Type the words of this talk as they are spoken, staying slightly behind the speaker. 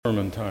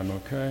Sermon time,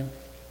 okay?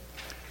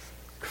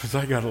 Because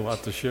I got a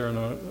lot to share,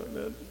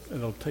 and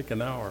it'll take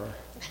an hour.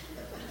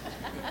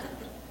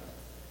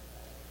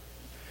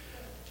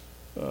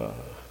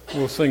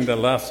 We'll sing that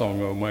last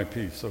song, "Oh My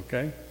Peace,"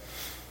 okay?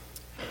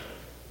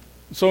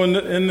 So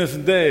in this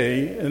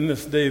day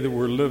that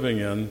we're living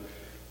in,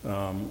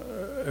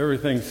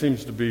 everything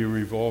seems to be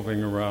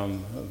revolving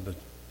around the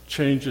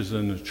changes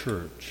in the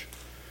church,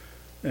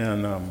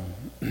 and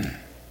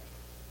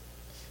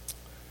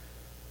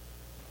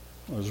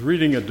I was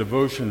reading a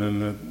devotion,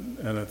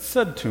 and it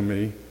said to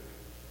me,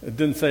 it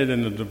didn't say it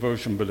in the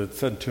devotion, but it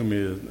said to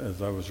me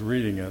as I was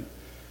reading it,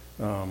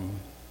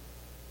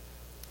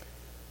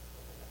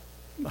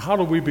 how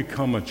do we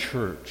become a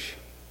church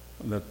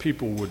that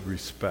people would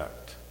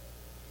respect?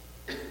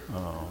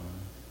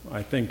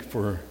 I think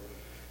for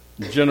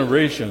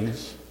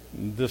generations,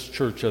 this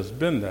church has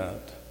been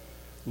that.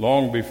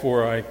 Long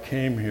before I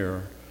came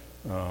here,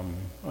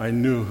 I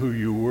knew who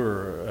you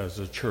were as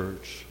a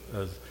church.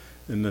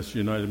 In this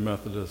United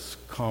Methodist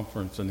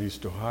Conference in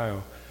East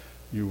Ohio,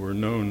 you were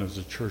known as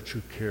a church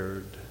who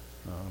cared.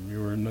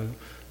 You were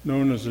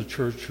known as a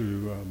church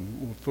who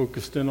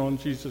focused in on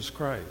Jesus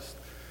Christ.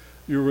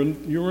 You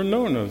were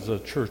known as a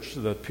church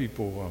that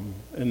people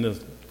in this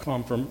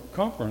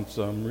conference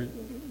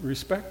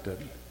respected.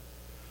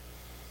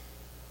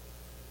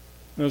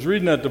 I was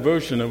reading that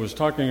devotion. It was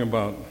talking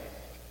about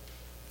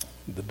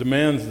the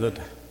demands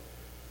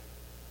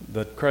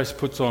that Christ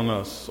puts on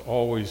us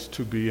always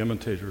to be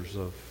imitators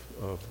of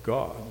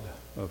God,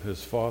 of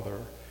His Father.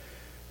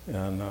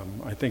 And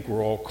I think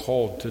we're all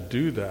called to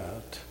do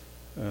that.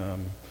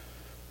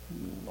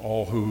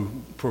 All who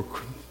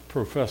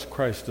profess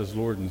Christ as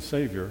Lord and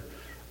Savior,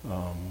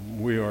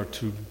 we are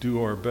to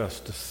do our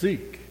best to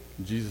seek.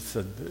 Jesus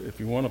said, if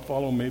you want to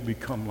follow me,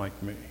 become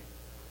like me.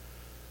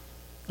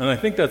 And I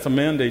think that's a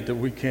mandate that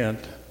we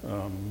can't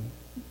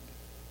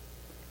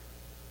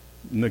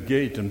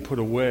negate and put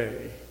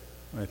away.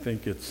 I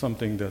think it's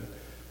something that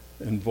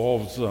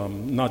involves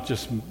not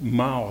just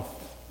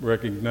mouth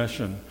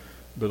recognition,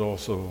 but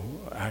also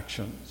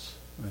actions.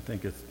 I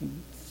think it's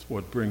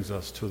what brings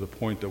us to the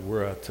point that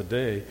we're at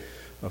today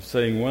of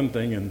saying one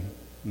thing and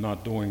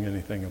not doing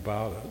anything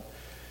about it.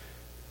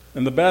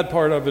 And the bad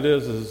part of it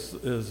is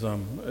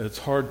it's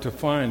hard to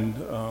find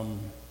a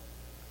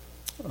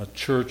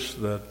church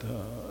that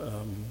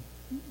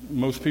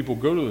most people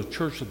go to a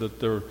church that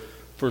they're,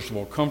 first of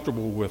all,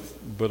 comfortable with,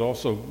 but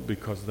also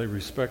because they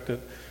respect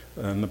it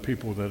and the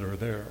people that are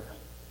there.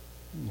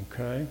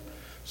 Okay?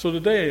 So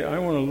today I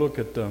want to look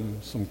at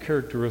some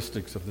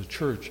characteristics of the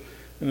church.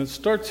 And it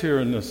starts here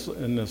in this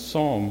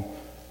Psalm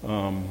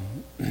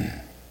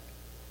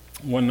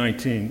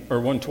 119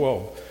 or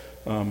 112,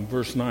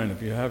 verse 9.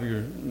 If you have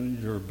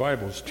your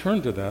Bibles,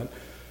 turn to that.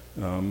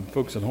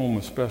 Folks at home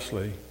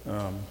especially,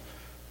 and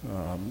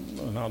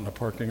out in the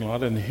parking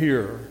lot, and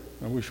here.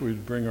 I wish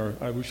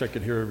I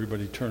could hear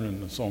everybody turning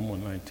to Psalm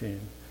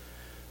 119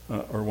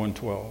 or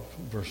 112,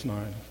 verse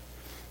 9.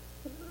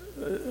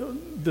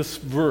 This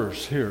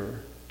verse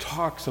here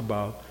talks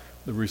about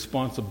the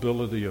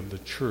responsibility of the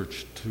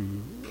church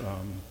to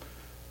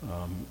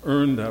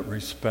earn that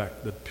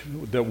respect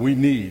that we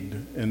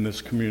need in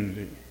this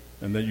community,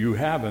 and that you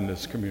have in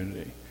this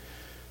community,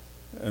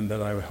 and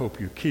that I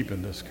hope you keep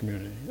in this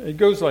community. It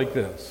goes like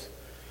this.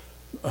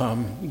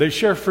 They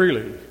share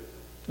freely,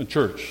 the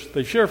church.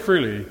 They share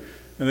freely,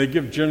 and they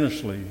give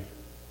generously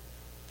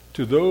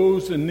to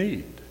those in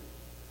need.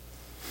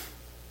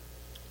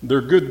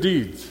 Their good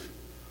deeds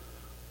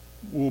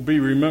will be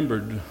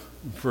remembered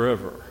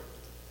forever.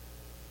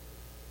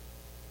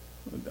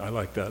 I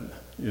like that.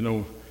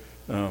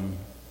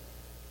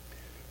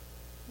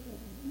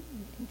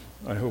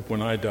 I hope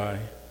when I die,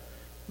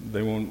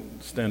 they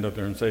won't stand up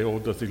there and say, "Oh,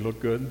 does he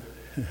look good?"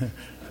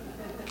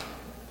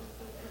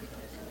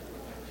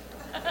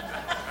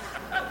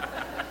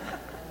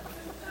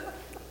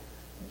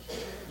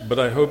 But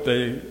I hope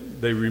they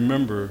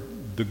remember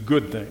the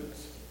good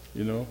things,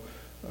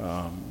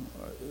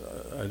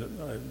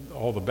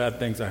 all the bad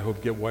things I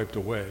hope get wiped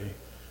away.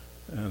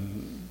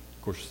 And,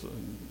 of course,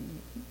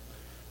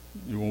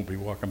 you won't be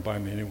walking by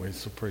me anyways,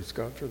 so praise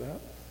God for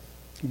that.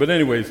 But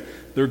anyways,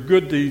 their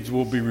good deeds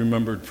will be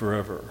remembered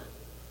forever.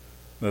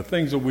 The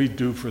things that we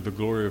do for the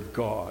glory of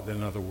God,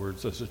 in other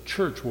words, as a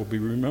church, will be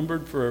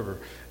remembered forever.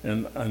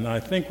 And I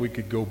think we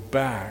could go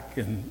back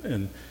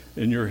in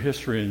your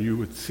history and you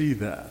would see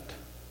that.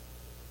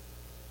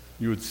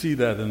 You would see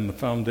that in the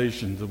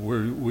foundations of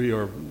where we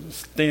are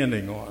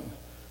standing on,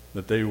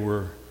 that they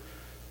were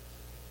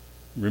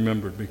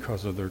remembered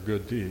because of their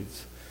good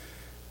deeds.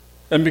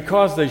 And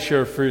because they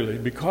share freely,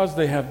 because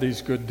they have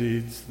these good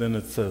deeds, then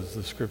it says,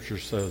 the scripture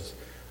says,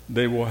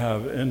 they will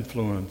have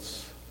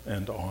influence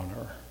and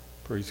honor.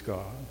 Praise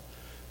God.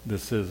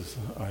 This is,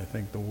 I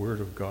think, the word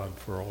of God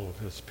for all of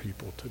His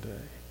people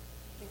today.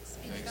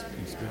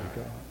 Thanks be to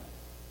God.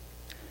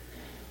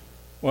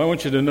 Well, I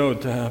want you to know,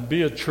 to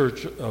be a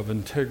church of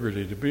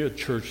integrity, to be a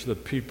church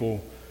that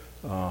people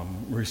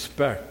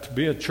respect, to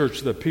be a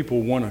church that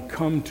people want to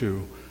come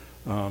to,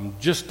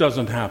 just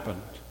doesn't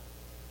happen.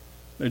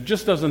 It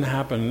just doesn't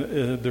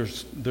happen.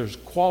 There's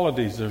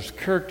qualities, there's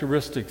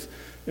characteristics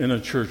in a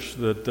church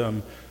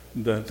that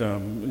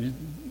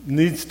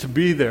needs to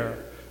be there.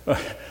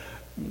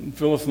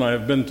 Phyllis and I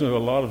have been to a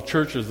lot of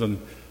churches,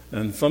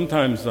 and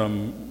sometimes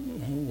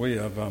we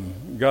have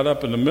got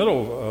up in the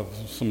middle of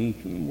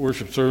some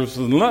worship services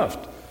and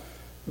left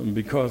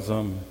because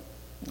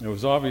it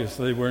was obvious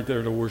they weren't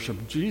there to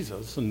worship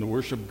Jesus and to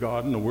worship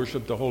God and to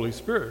worship the Holy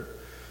Spirit.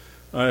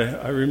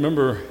 I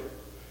remember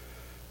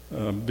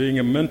being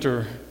a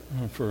mentor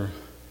for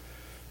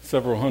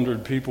several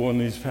hundred people in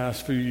these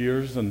past few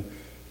years, and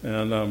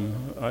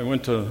I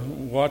went to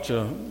watch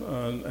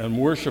and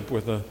worship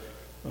with a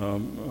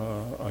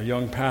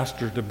young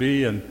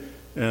pastor-to-be, and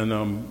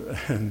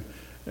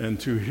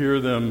to hear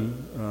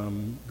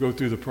them go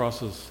through the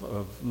process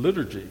of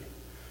liturgy,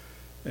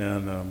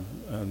 and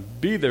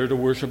be there to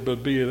worship,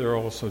 but be there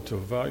also to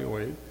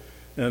evaluate.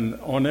 And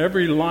on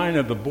every line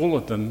of the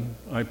bulletin,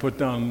 I put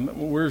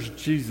down, where's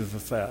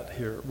Jesus at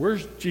here?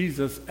 Where's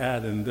Jesus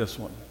at in this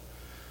one?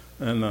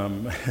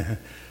 And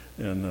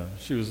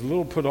she was a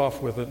little put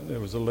off with it. It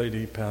was a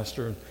lady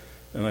pastor.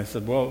 And I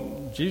said,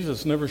 well,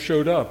 Jesus never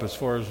showed up as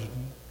far as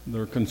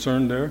they're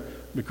concerned there,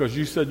 because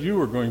you said you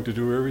were going to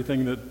do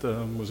everything that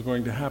was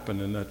going to happen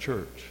in that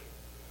church.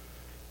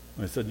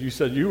 I said, you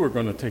said you were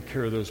going to take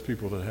care of those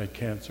people that had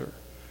cancer.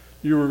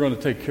 You were going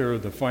to take care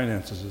of the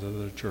finances of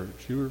the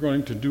church. You were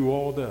going to do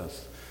all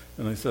this.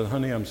 And I said,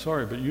 honey, I'm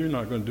sorry, but you're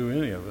not going to do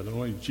any of it.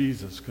 Only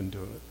Jesus can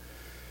do it.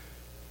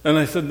 And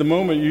I said, the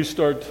moment you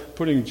start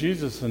putting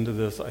Jesus into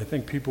this, I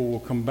think people will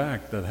come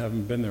back that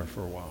haven't been there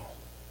for a while.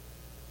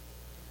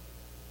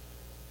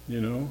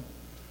 You know?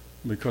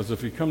 Because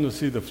if you come to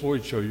see the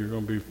Floyd show, you're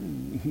going to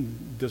be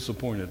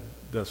disappointed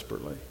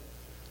desperately.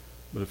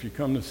 But if you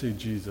come to see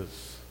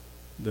Jesus,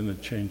 then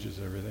it changes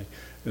everything.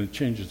 And it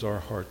changes our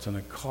hearts, and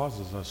it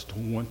causes us to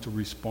want to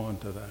respond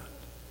to that.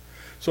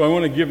 So I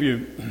want to give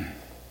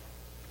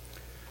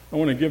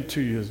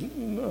to you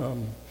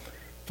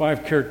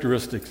 5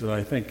 characteristics that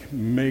I think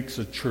helps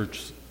a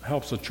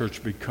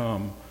church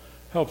become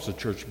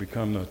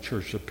the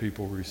church that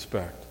people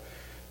respect.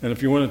 And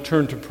if you want to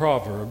turn to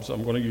Proverbs,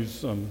 I'm going to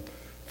use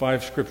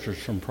 5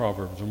 scriptures from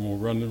Proverbs, and we'll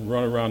run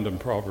around in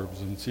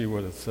Proverbs and see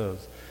what it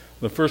says.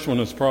 The first one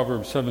is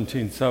Proverbs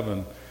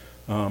 17:7.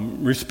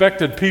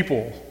 Respected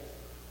people,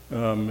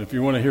 if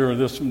you want to hear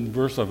this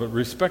verse of it,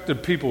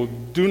 respected people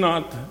do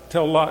not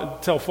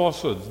tell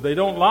falsehoods. They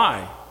don't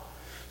lie.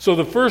 So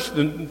the first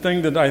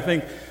thing that I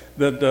think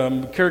that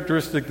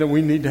characteristic that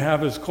we need to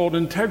have is called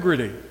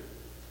integrity.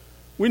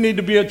 We need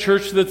to be a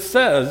church that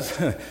says,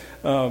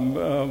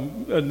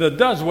 that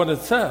does what it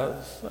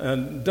says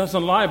and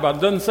doesn't lie about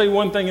it, doesn't say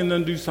one thing and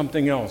then do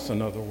something else,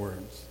 in other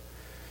words.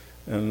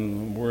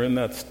 And we're in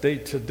that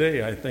state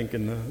today, I think,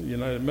 in the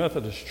United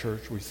Methodist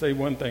Church. We say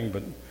one thing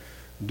but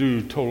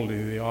do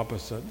totally the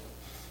opposite.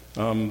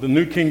 The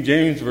New King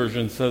James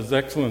Version says,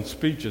 excellent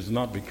speech is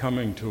not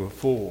becoming to a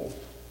fool,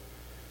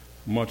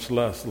 much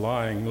less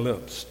lying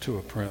lips to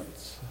a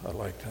prince. I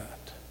like that.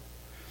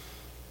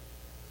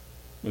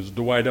 As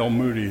Dwight L.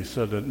 Moody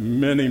said it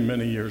many,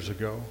 many years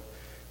ago,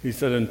 he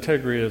said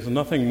integrity is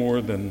nothing more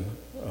than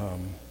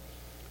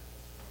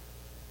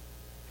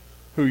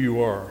who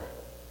you are.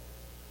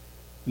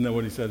 Isn't that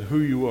what he said? Who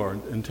you are.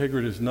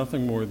 Integrity is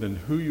nothing more than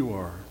who you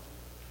are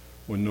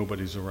when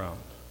nobody's around.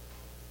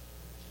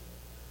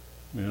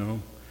 You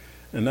know?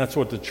 And that's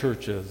what the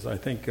church is. I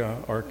think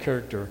our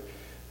character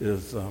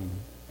is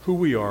who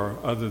we are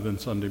other than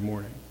Sunday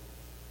morning,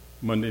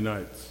 Monday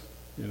nights,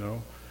 you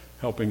know,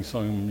 helping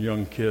some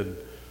young kid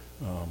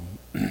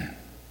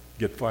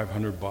get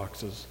 500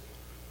 boxes,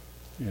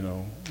 you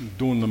know,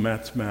 doing the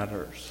Matt's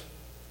Matters.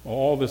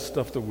 All this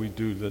stuff that we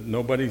do that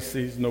nobody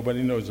sees,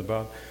 nobody knows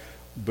about,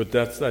 but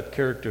that's that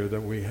character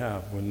that we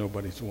have when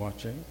nobody's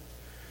watching.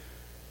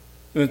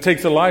 And it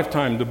takes a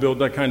lifetime to build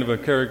that kind of a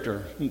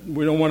character.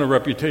 We don't want a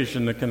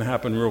reputation that can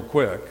happen real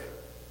quick,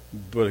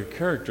 but a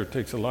character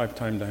takes a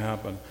lifetime to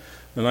happen.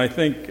 And I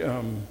think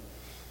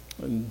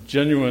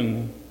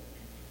genuinely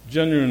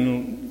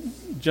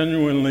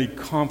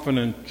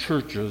confident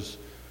churches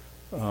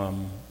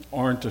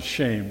aren't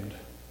ashamed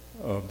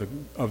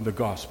of the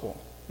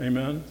gospel.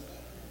 Amen?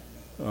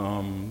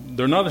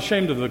 They're not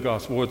ashamed of the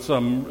gospel. It's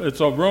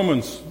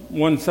Romans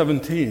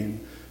 1:17.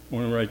 I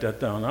want to write that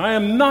down. I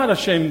am not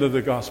ashamed of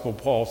the gospel,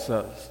 Paul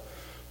says,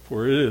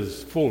 for it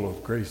is full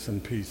of grace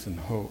and peace and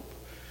hope.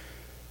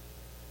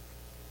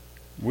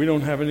 We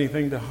don't have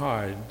anything to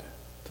hide,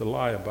 to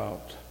lie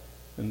about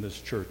in this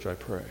church, I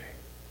pray,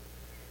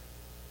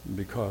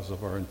 because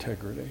of our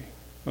integrity.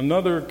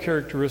 Another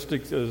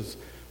characteristic is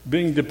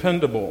being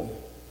dependable,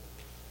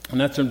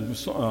 and that's in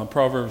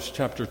Proverbs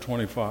chapter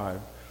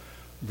 25,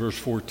 verse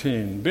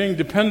 14. Being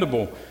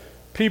dependable,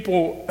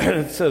 people,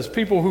 it says,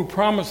 people who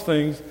promise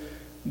things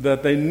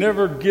that they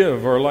never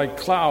give are like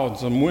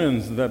clouds and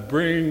winds that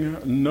bring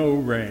no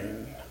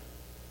rain.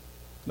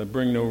 That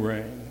bring no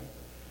rain.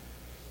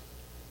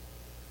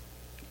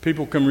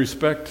 People can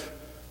respect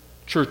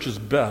churches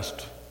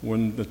best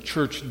when the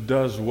church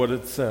does what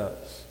it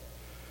says.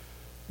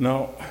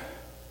 Now,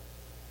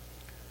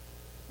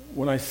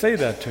 when I say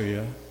that to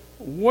you,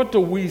 what do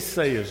we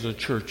say as a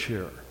church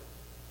here?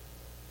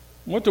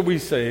 What do we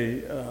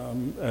say,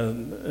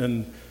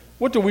 and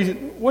what do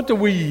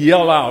we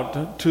yell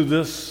out to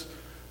this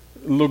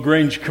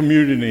LaGrange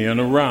community and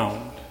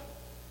around?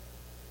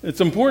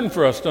 It's important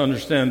for us to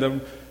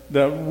understand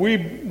that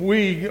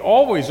we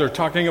always are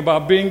talking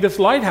about being this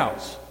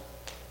lighthouse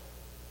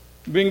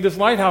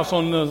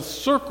on the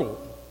circle,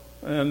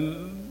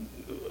 and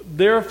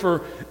there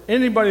for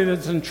anybody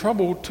that's in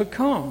trouble to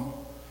come.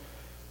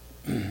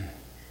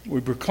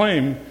 We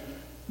proclaim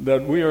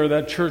that we are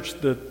that church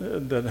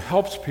that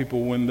helps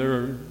people when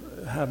they're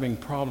having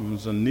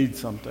problems and need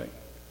something.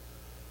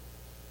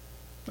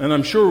 And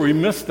I'm sure we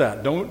miss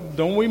that.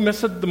 Don't we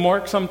miss the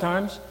mark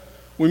sometimes?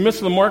 We miss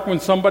the mark when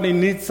somebody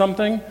needs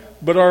something,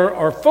 but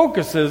our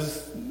focus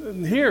is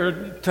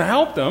here to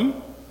help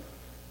them,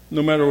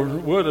 no matter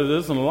what it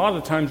is. And a lot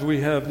of times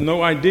we have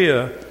no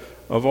idea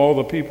of all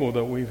the people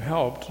that we've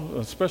helped,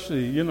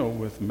 especially,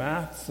 with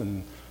maths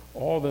and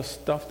all this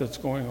stuff that's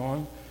going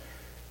on.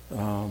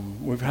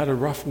 We've had a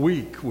rough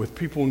week with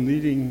people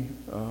needing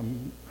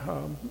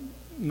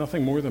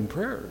nothing more than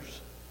prayers.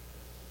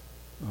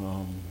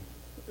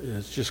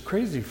 It's just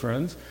crazy,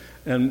 friends.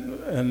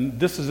 And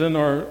this is in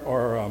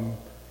our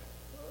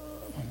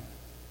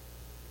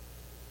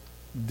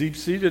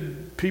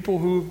deep-seated people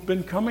who've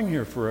been coming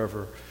here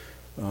forever.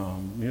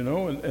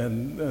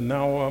 And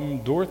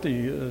now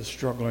Dorothy is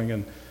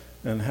struggling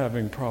and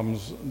having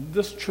problems.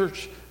 This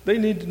church, they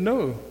need to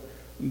know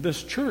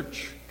this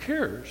church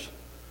cares.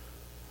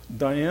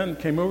 Diane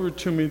came over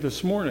to me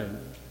this morning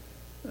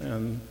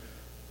and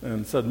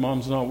said,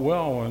 Mom's not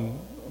well,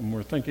 and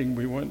we're thinking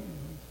we want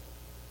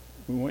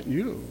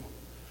you.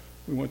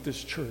 We want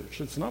this church.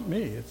 It's not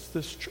me, it's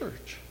this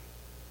church.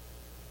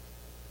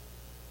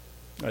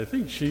 I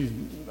think she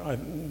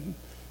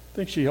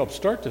helped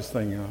start this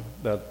thing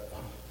that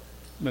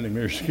many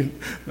years ago.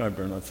 No, I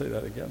better not say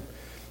that again.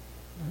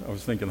 I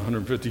was thinking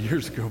 150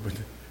 years ago,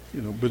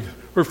 but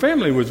her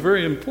family was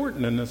very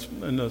important in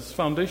this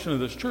foundation of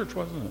this church,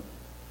 wasn't it?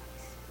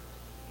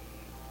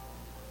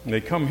 And they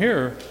come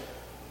here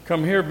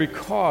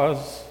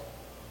because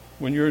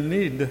when you're in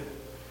need,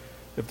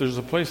 if there's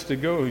a place to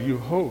go, you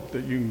hope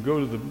that you can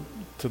go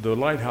to the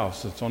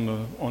lighthouse that's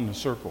on the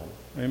circle.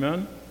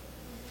 Amen?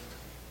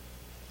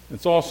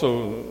 It's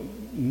also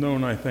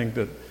known, I think,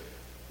 that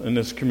in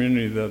this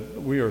community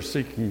that we are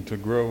seeking to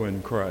grow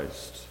in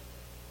Christ.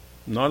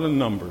 Not in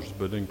numbers,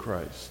 but in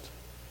Christ.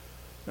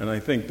 And I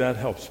think that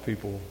helps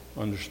people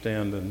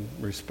understand and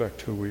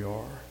respect who we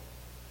are.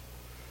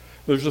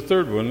 There's a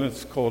third one.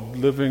 It's called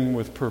living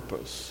with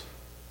purpose.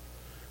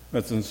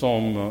 That's in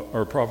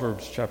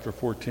Proverbs chapter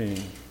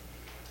 14,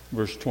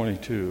 verse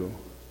 22.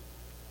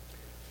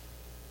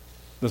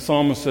 The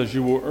psalmist says,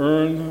 "You will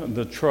earn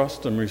the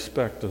trust and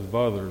respect of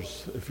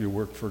others if you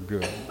work for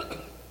good."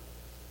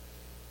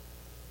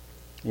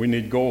 We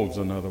need goals,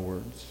 in other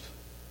words.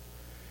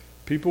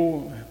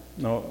 People,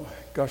 now,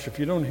 gosh, if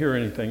you don't hear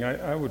anything,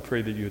 I would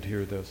pray that you'd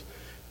hear this.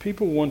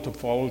 People want to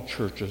follow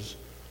churches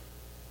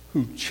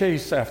who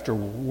chase after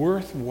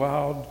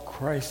worthwhile,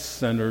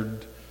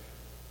 Christ-centered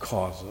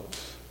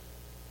causes.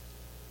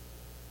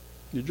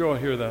 Did you all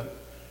hear that?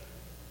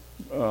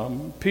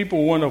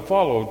 People want to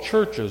follow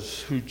churches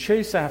who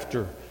chase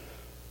after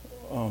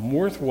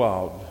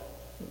worthwhile,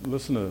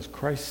 listen to this,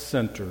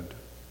 Christ-centered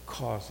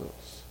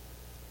causes.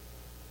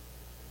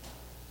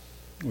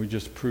 We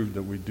just proved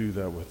that we do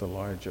that with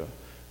Elijah.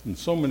 And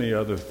so many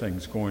other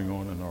things going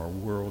on in our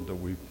world that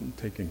we've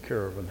taken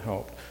care of and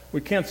helped. We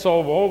can't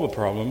solve all the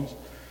problems,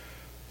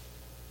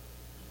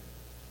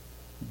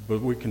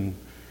 but we can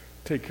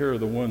take care of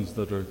the ones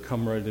that are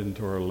come right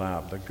into our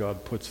lap, that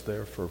God puts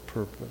there for a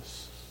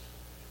purpose.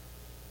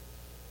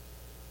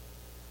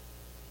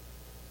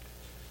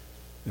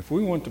 If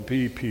we want to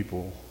be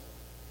people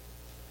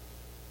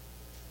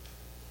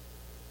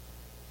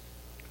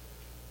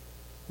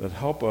that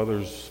help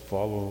others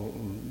follow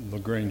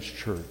LaGrange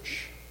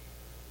Church,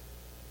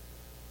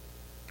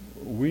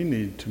 we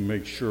need to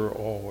make sure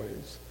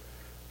always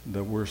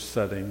that we're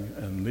setting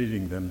and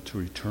leading them to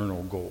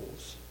eternal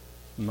goals,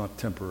 not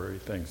temporary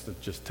things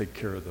that just take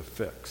care of the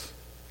fix.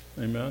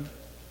 Amen?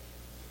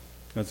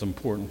 That's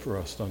important for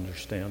us to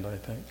understand, I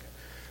think.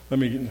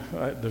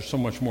 There's so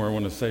much more I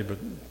want to say, but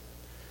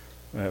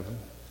I have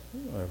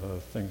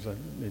things I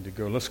need to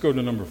go. Let's go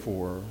to number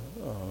 4.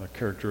 A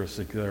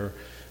characteristic there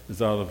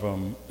is out of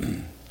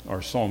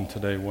our psalm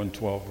today,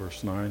 112,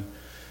 verse 9.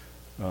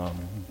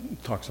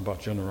 Talks about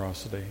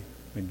generosity.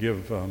 And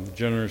give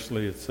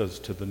generously, it says,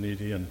 to the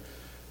needy, and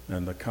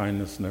the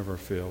kindness never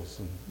fails,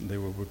 and they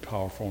will be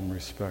powerful and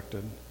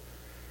respected.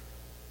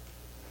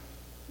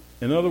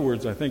 In other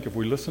words, I think if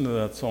we listen to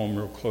that psalm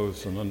real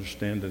close and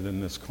understand it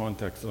in this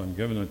context that I'm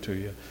giving it to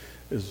you,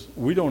 is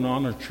we don't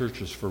honor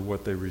churches for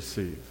what they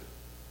receive.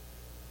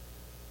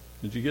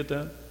 Did you get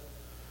that?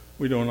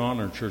 We don't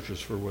honor churches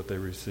for what they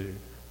receive.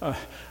 I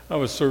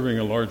was serving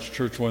a large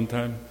church one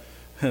time,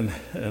 and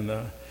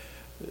I'm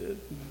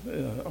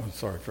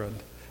sorry, Fred.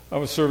 I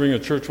was serving a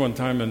church one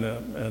time, and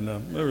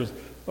there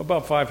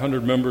about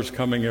 500 members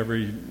coming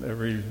every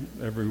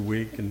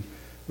week, and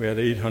we had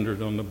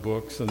 800 on the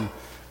books. And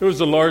it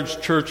was a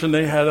large church, and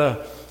they had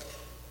a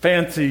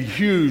fancy,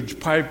 huge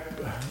pipe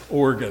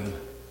organ,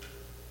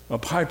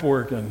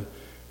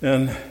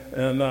 and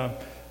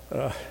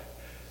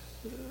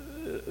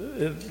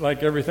it,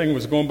 like everything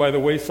was going by the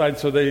wayside,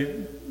 so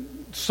they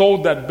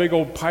sold that big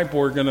old pipe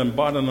organ and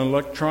bought an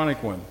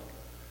electronic one.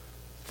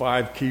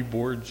 5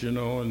 keyboards,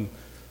 and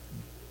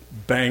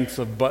banks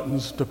of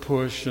buttons to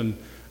push, and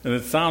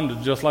it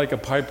sounded just like a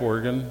pipe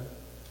organ,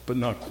 but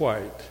not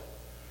quite.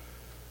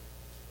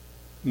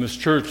 And this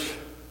church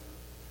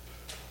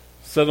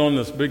sat on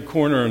this big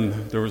corner, and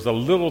there was a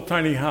little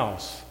tiny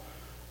house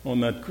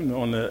on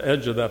the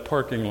edge of that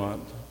parking lot,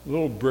 a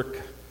little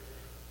brick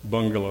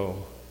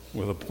bungalow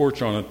with a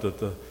porch on it that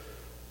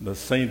the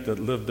saint that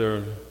lived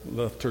there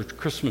left her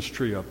Christmas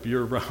tree up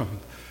year-round.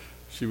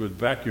 She would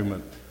vacuum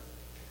it,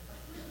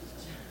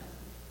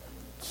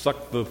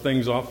 suck the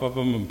things off of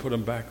them and put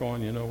them back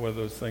on, where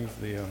those things,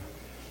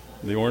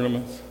 the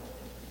ornaments.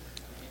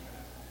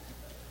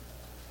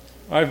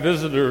 I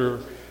visited her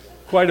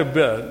quite a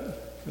bit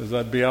as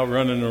I'd be out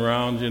running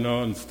around,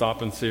 and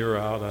stop and see her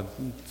out. I'd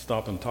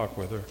stop and talk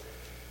with her.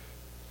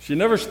 She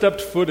never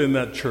stepped foot in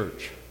that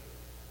church.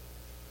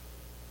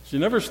 She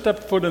never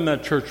stepped foot in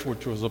that church,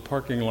 which was a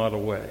parking lot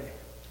away.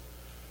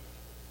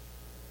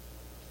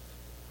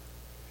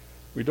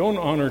 We don't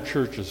honor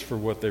churches for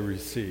what they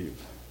receive.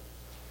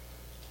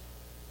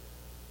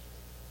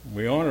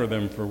 We honor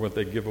them for what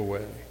they give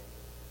away.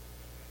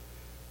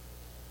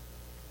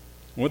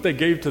 What they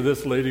gave to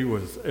this lady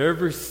was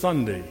every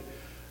Sunday,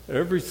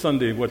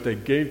 what they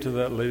gave to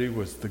that lady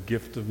was the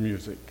gift of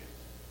music.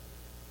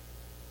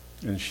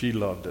 And she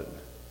loved it.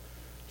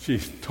 She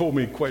told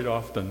me quite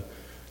often,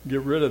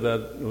 get rid of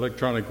that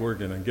electronic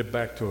organ and get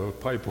back to a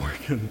pipe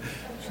organ.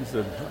 She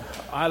said,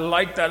 I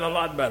like that a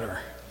lot better.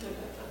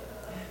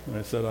 And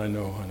I said, I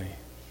know, honey.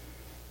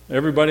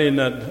 Everybody in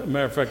that,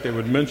 matter of fact, they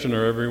would mention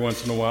her every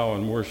once in a while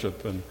in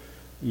worship, and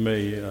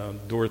may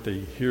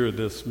Dorothy hear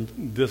this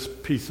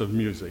piece of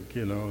music,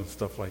 and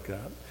stuff like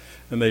that.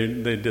 And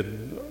they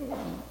did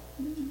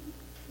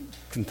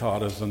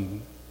cantatas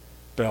and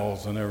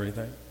bells and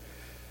everything.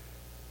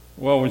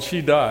 Well, when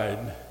she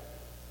died,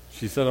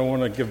 she said, I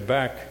want to give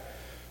back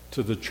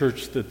to the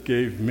church that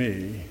gave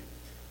me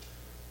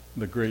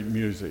the great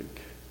music.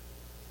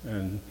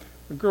 And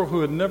a girl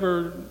who had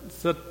never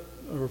set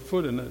her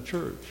foot in that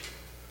church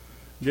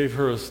gave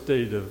her a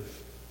estate of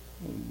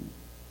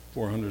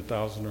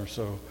 $400,000 or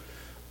so,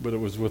 but it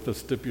was with a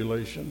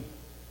stipulation.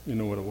 You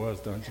know what it was,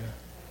 don't you?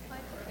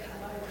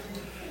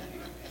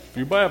 If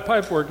you buy a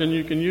pipe organ,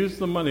 you can use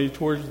the money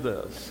towards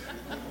this.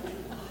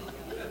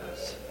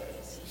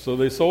 So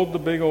they sold the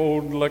big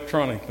old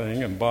electronic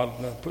thing and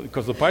bought,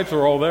 because the pipes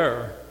were all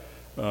there.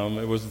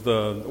 It was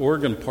the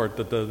organ part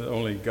that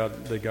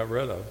they got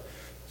rid of.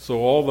 So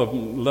all the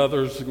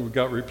leathers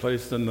got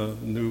replaced in the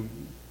new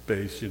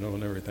bass,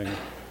 and everything.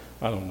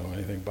 I don't know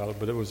anything about it,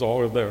 but it was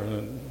all there, and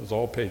it was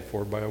all paid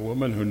for by a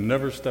woman who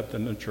never stepped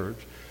in the church,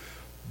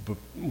 but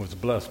was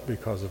blessed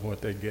because of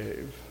what they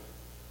gave.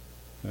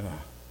 Yeah.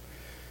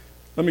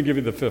 Let me give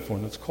you the 5th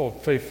one. It's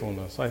called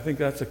faithfulness. I think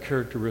that's a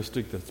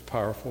characteristic that's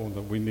powerful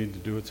that we need to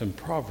do. It's in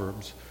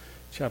Proverbs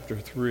chapter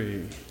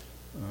 3,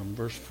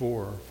 verse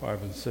 4,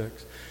 5, and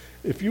 6.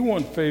 If you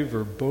want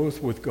favor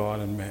both with God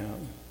and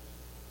man,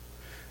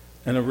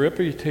 and a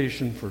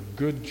reputation for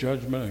good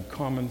judgment and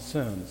common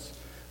sense,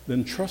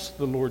 then trust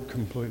the Lord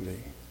completely.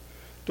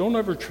 Don't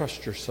ever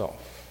trust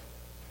yourself.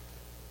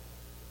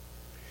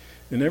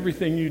 In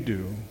everything you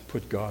do,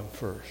 put God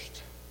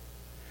first,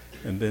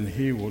 and then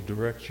He will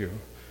direct you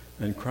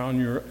and crown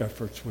your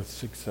efforts with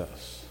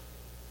success.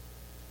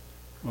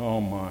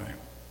 Oh my.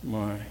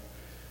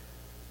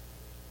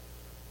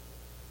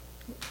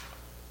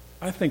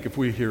 I think if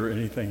we hear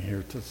anything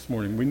here this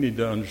morning, we need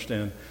to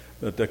understand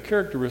that the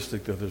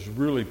characteristic that is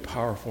really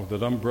powerful,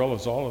 that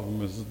umbrellas all of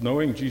them, is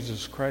knowing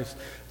Jesus Christ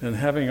and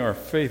having our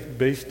faith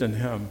based in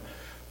Him.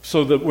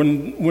 So that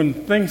when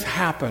things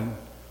happen,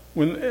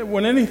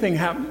 when anything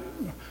happens,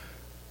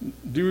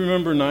 do you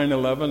remember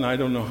 9/11? I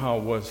don't know how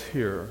it was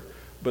here.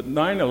 But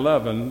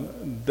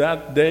 9/11,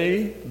 that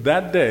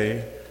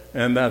day,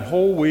 and that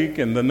whole week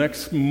and the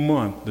next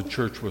month, the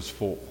church was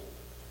full.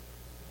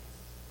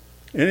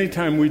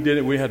 Anytime we did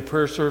it, we had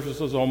prayer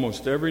services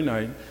almost every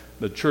night.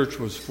 The church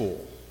was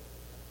full.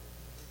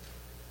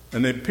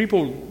 And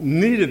people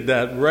needed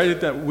that right at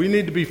that. We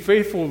need to be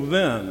faithful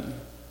then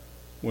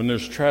when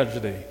there's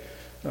tragedy.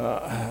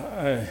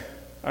 I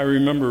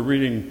remember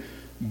reading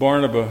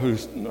Barna,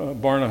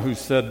 who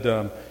said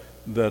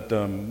that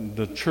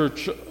the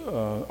church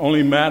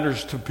only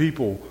matters to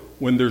people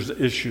when there's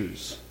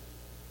issues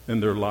in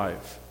their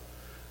life.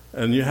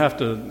 And you have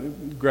to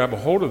grab a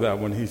hold of that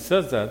when he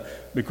says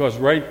that, because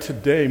right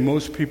today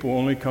most people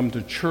only come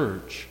to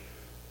church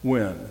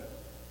when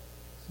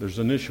there's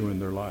an issue in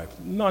their life.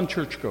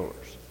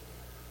 Non-churchgoers.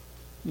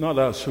 Not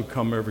us who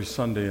come every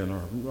Sunday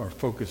and are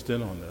focused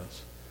in on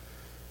this.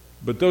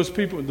 But those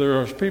people,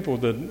 there are people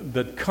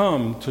that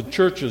come to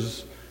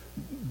churches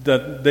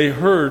that they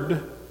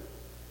heard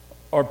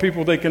are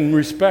people they can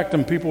respect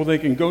and people they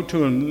can go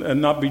to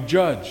and not be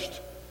judged.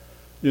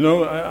 You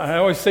know, I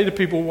always say to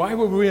people, why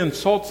would we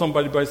insult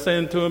somebody by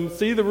saying to them,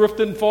 see, the roof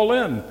didn't fall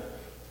in?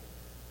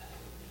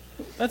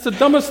 That's the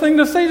dumbest thing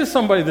to say to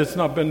somebody that's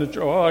not been to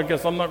church. Oh, I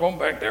guess I'm not going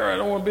back there. I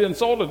don't want to be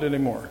insulted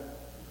anymore.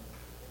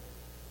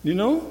 You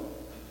know?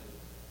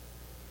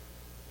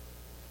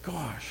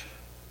 Gosh.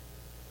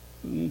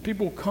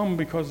 People come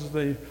because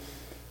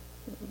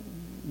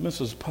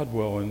Mrs.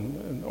 Pudwell,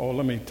 and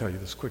let me tell you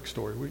this quick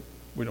story.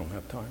 We don't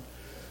have time.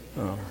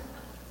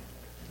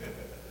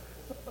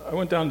 I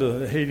went down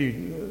to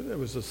Haiti. It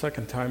was the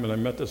second time, and I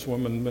met this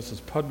woman,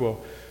 Mrs. Pudwell,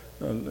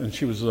 and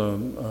she was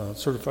a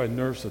certified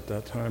nurse at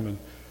that time,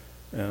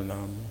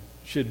 and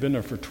she had been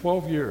there for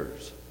 12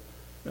 years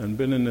and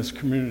been in this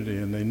community,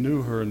 and they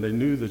knew her, and they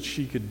knew that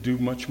she could do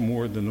much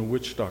more than the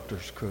witch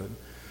doctors could.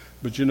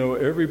 But you know,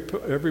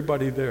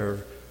 everybody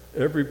there,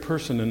 every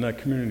person in that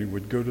community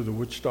would go to the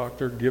witch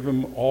doctor, give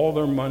them all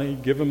their money,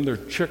 give them their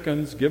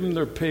chickens, give them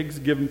their pigs,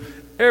 give them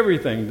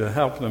everything to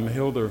help them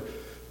heal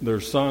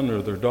their son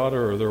or their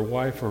daughter or their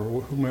wife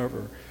or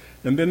whomever.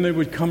 And then they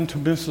would come to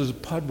Mrs.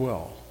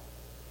 Pudwell.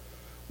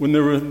 When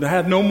they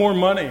had no more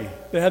money,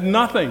 they had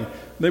nothing,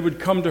 they would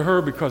come to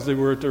her because they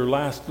were at their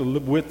last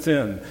wit's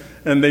end.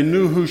 And they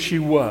knew who she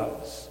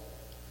was.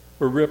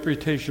 Her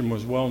reputation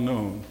was well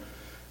known.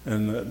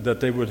 And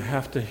that they would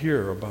have to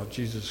hear about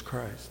Jesus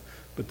Christ.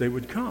 But they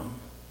would come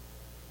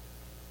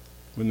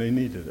when they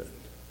needed it.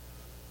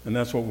 And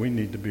that's what we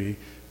need to be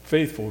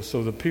faithful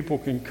so that people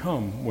can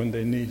come when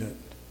they need it.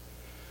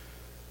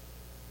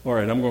 All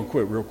right, I'm going to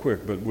quit real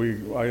quick, but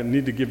I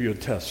need to give you a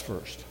test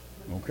first,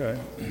 okay?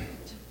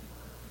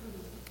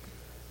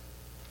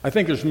 I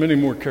think there's many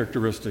more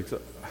characteristics.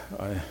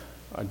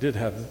 I did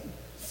have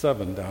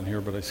 7 down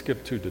here, but I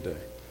skipped 2 today.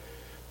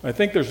 I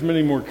think there's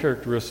many more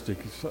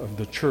characteristics of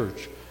the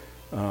church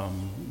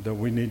that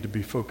we need to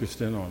be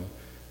focused in on.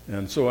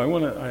 And so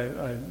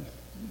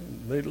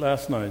late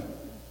last night,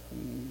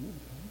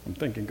 I'm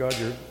thinking, God,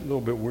 you're a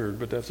little bit weird,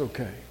 but that's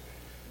okay.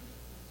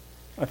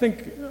 I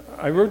think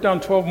I wrote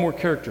down 12 more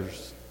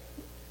characters.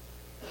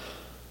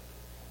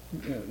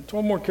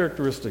 12 more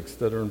characteristics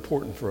that are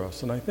important for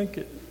us. And I think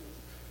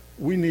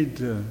we need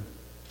to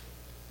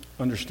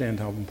understand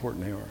how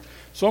important they are.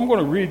 So I'm going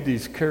to read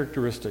these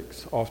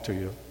characteristics off to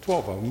you,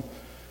 12 of them.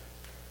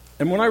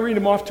 And when I read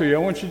them off to you, I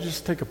want you to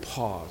just take a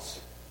pause.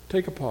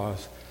 Take a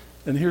pause.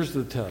 And here's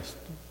the test.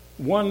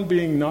 1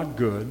 being not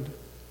good,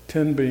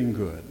 10 being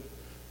good.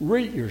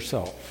 Rate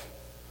yourself.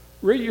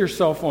 Rate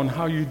yourself on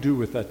how you do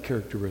with that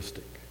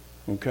characteristic.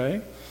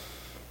 Okay?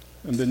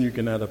 And then you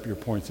can add up your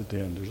points at the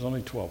end. There's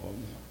only 12 of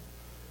them.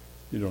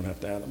 You don't have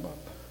to add them up.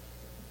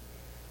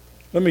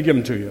 Let me give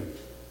them to you.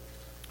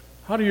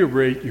 How do you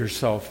rate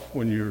yourself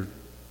when you're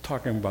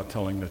talking about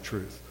telling the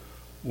truth?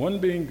 1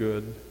 being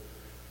good,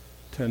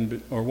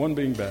 1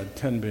 being bad,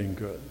 10 being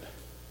good.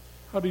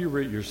 How do you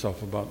rate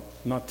yourself about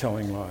not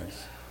telling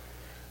lies,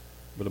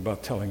 but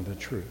about telling the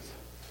truth?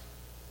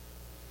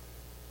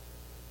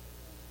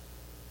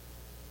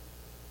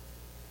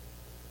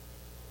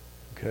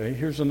 Okay,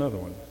 here's another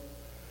one.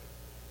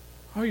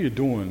 How are you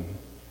doing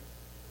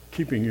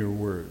keeping your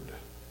word?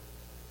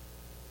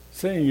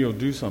 Saying you'll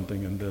do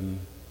something and then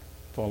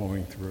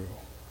following through.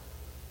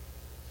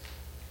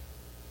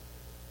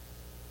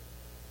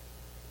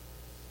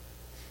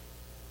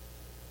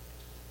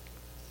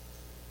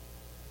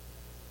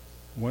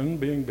 One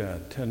being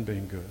bad, 10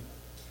 being good.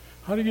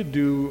 How do you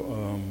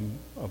do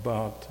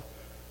about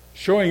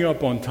showing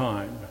up on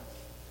time,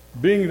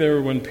 being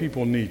there when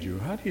people need you?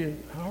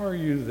 How are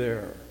you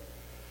there?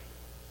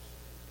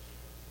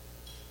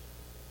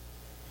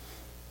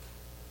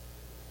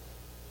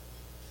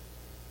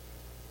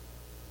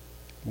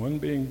 One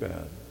being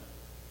bad,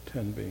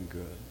 10 being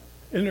good.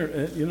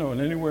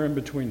 And anywhere in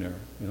between there,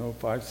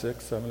 5,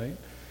 6, 7,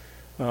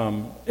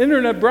 8.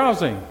 Internet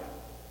browsing.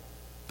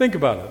 Think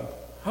about it.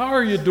 How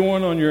are you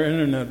doing on your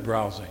internet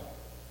browsing?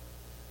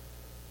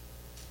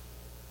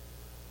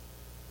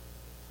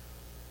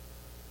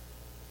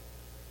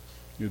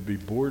 You'd be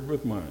bored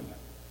with mine.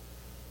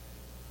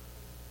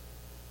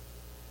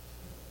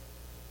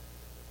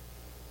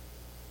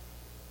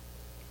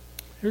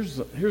 Here's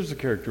the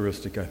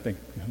characteristic I think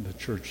the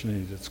church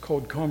needs. It's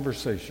called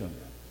conversation.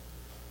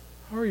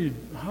 How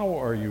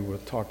are you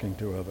with talking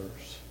to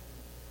others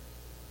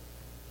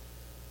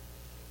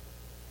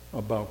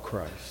about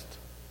Christ?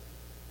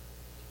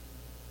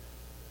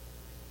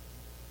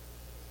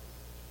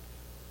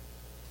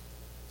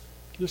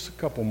 Just a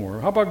couple more.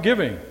 How about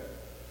giving?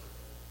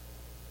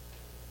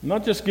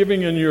 Not just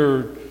giving in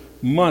your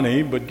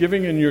money, but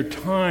giving in your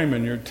time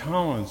and your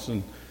talents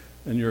and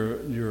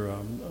your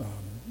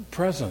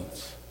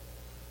presence.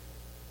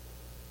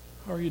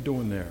 How are you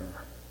doing there?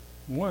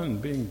 1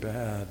 being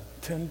bad,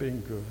 10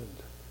 being good.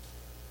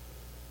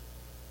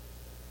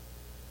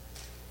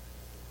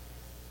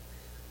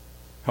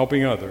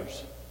 Helping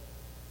others.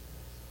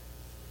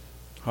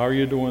 How are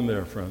you doing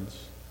there,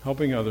 friends?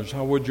 Helping others.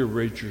 How would you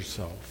rate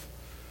yourself?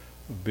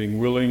 of being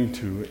willing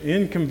to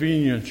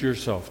inconvenience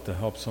yourself to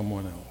help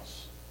someone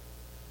else.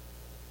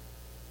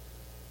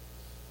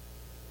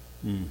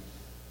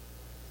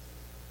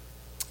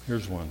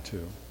 Here's one,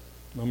 too.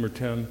 Number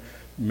 10,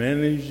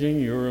 managing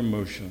your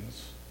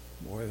emotions.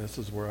 Boy, this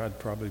is where I'd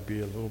probably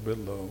be a little bit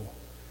low,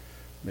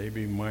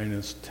 maybe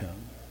minus 10.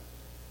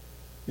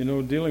 You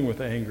know, dealing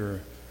with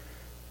anger,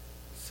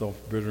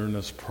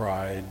 self-bitterness,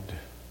 pride,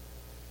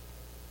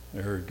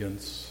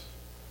 arrogance,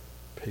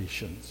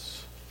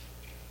 patience.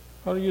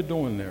 How are you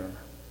doing there?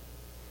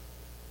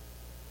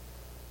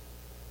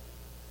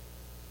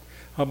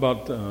 How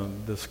about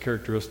this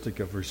characteristic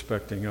of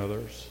respecting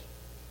others,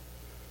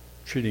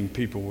 treating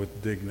people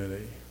with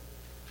dignity?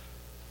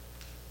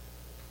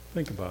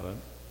 Think about it.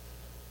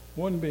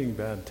 1 being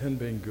bad, 10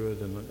 being good,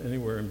 and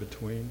anywhere in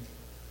between.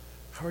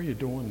 How are you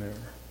doing there?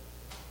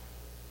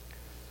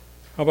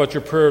 How about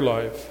your prayer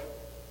life?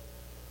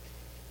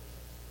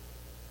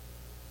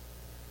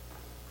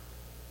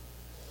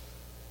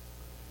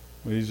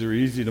 Well, these are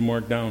easy to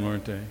mark down,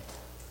 aren't they?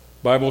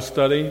 Bible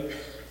study.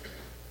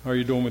 How are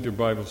you doing with your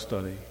Bible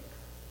study?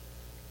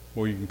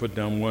 Well, you can put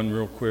down 1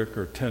 real quick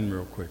or 10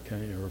 real quick,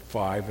 can't you? Or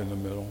 5 in the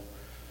middle.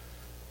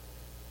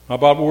 How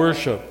about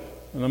worship?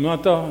 And I'm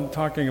not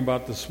talking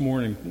about this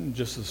morning,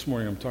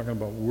 I'm talking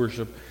about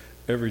worship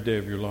every day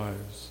of your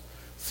lives.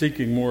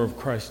 Seeking more of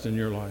Christ in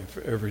your life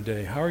every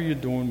day. How are you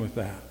doing with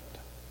that?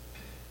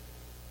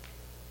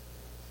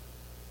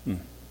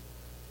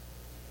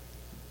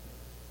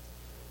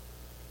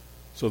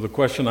 So the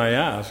question I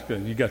ask,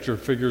 and you got your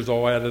figures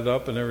all added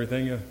up and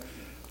everything,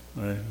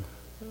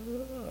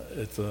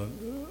 it's a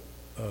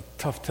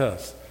tough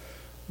test.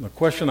 The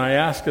question I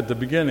ask at the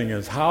beginning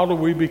is, how do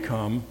we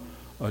become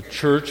a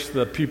church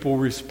that people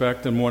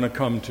respect and want to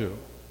come to?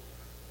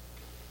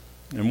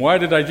 And why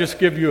did I just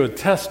give you a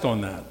test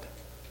on that?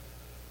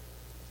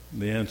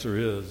 The answer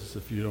is,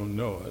 if you don't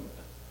know it,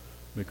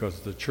 because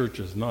the church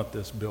is not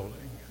this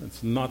building.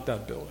 It's not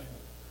that building.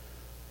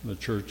 The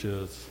church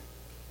is,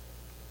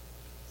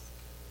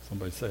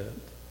 somebody say it,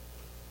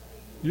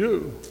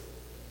 you,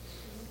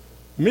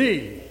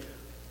 me.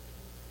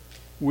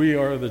 We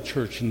are the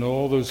church, and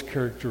all those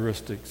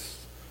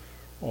characteristics,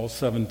 all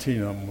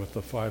 17 of them with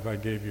the 5 I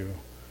gave you,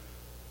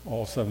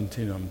 all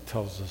 17 of them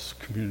tells us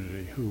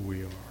community, who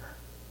we are,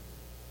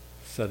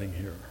 sitting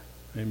here.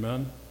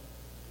 Amen?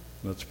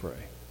 Let's pray.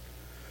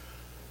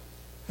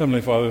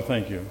 Heavenly Father,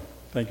 thank you.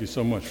 Thank you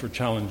so much for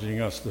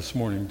challenging us this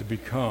morning to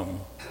become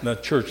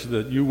that church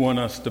that you want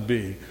us to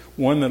be,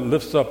 one that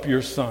lifts up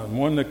your Son,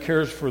 one that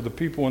cares for the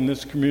people in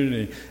this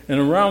community and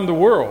around the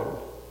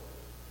world.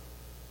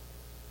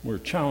 We're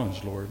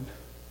challenged, Lord,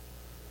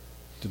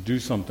 to do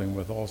something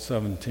with all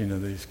 17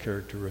 of these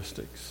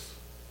characteristics.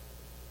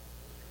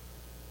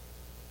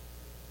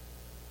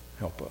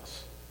 Help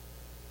us,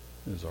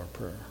 is our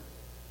prayer,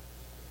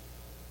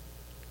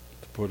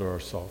 to put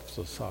ourselves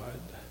aside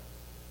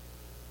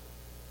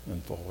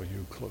and follow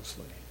you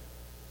closely.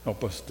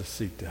 Help us to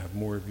seek to have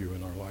more of you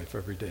in our life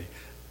every day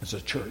as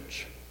a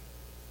church,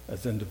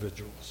 as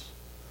individuals.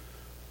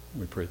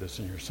 We pray this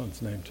in your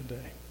Son's name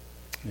today.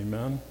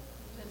 Amen.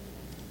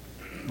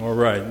 All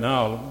right,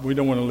 now we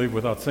don't want to leave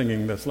without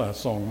singing this last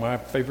song, my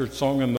favorite song in the